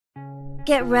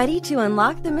Get ready to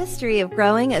unlock the mystery of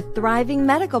growing a thriving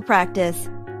medical practice.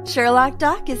 Sherlock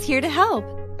Doc is here to help.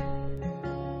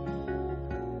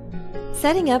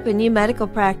 Setting up a new medical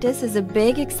practice is a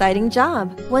big, exciting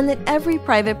job, one that every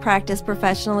private practice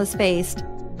professional has faced.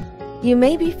 You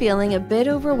may be feeling a bit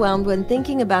overwhelmed when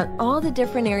thinking about all the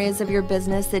different areas of your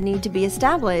business that need to be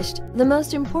established. The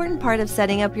most important part of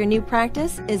setting up your new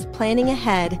practice is planning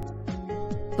ahead.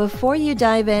 Before you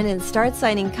dive in and start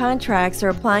signing contracts or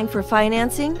applying for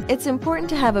financing, it's important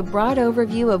to have a broad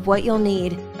overview of what you'll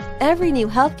need. Every new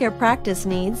healthcare practice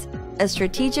needs a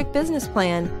strategic business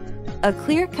plan, a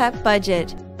clear-cut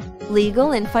budget,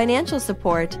 legal and financial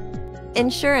support,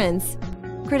 insurance,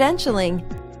 credentialing,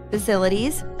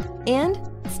 facilities, and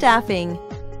staffing.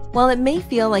 While it may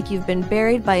feel like you've been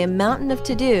buried by a mountain of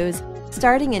to-dos,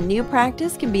 starting a new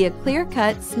practice can be a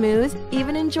clear-cut, smooth,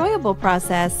 even enjoyable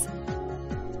process.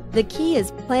 The key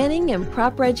is planning and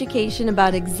proper education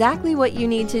about exactly what you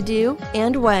need to do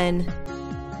and when.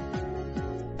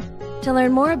 To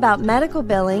learn more about medical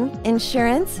billing,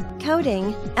 insurance,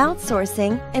 coding,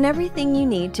 outsourcing, and everything you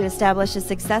need to establish a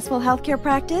successful healthcare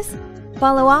practice,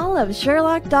 follow all of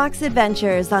Sherlock Doc's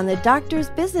adventures on the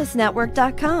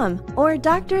doctorsbusinessnetwork.com or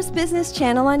Doctor's Business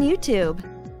channel on YouTube.